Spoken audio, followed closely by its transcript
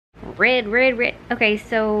Red, red, red. Okay,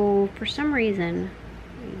 so for some reason,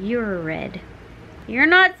 you're red. You're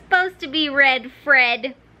not supposed to be red,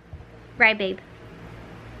 Fred. Right, babe?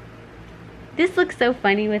 This looks so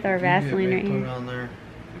funny with our Vaseline right here. Put on there.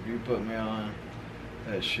 If you put me on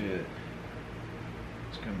that shit,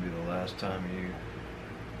 it's gonna be the last time you.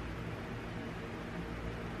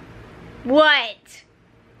 What?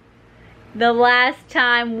 The last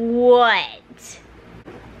time what?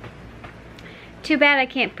 Too bad I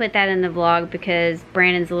can't put that in the vlog because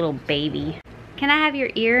Brandon's a little baby. Can I have your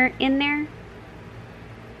ear in there?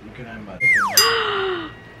 You can have my.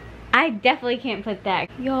 I definitely can't put that.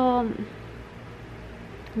 Y'all,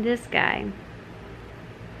 this guy.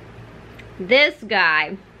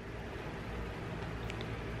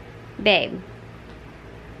 Babe.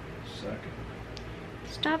 Suck it.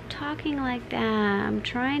 Stop talking like that. I'm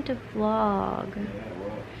trying to vlog. Yeah,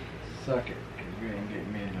 well, suck it, because you ain't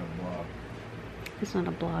getting me in no vlog. It's not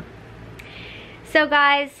a vlog. So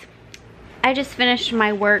guys, I just finished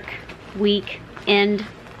my work week end.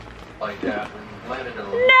 Like that when you landed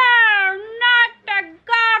on. No, not the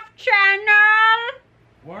golf channel.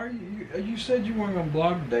 Why are you said you weren't gonna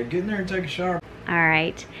vlog today. Get in there and take a shower.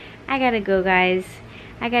 Alright, I gotta go, guys.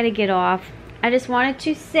 I gotta get off. I just wanted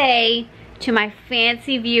to say to my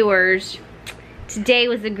fancy viewers, today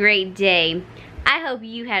was a great day. I hope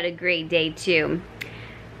you had a great day too.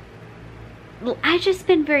 I've just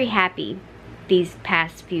been very happy these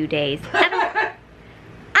past few days. I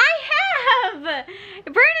have!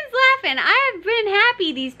 Brandon's laughing. I have been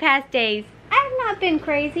happy these past days. I have not been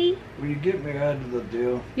crazy. Will you get me out of the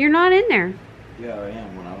deal? You're not in there. Yeah, I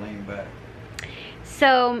am when I lean back.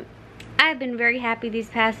 So, I've been very happy these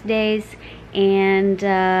past days, and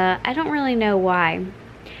I don't really know why.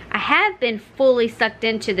 I have been fully sucked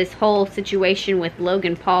into this whole situation with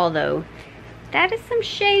Logan Paul, though. That is some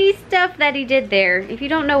shady stuff that he did there. If you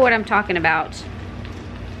don't know what I'm talking about,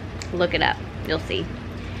 look it up. You'll see.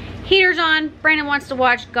 Heater's on. Brandon wants to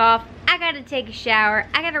watch golf. I gotta take a shower.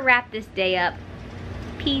 I gotta wrap this day up.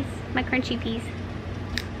 Peace, my crunchy peas.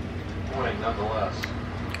 Morning, nonetheless.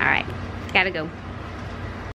 Alright, gotta go.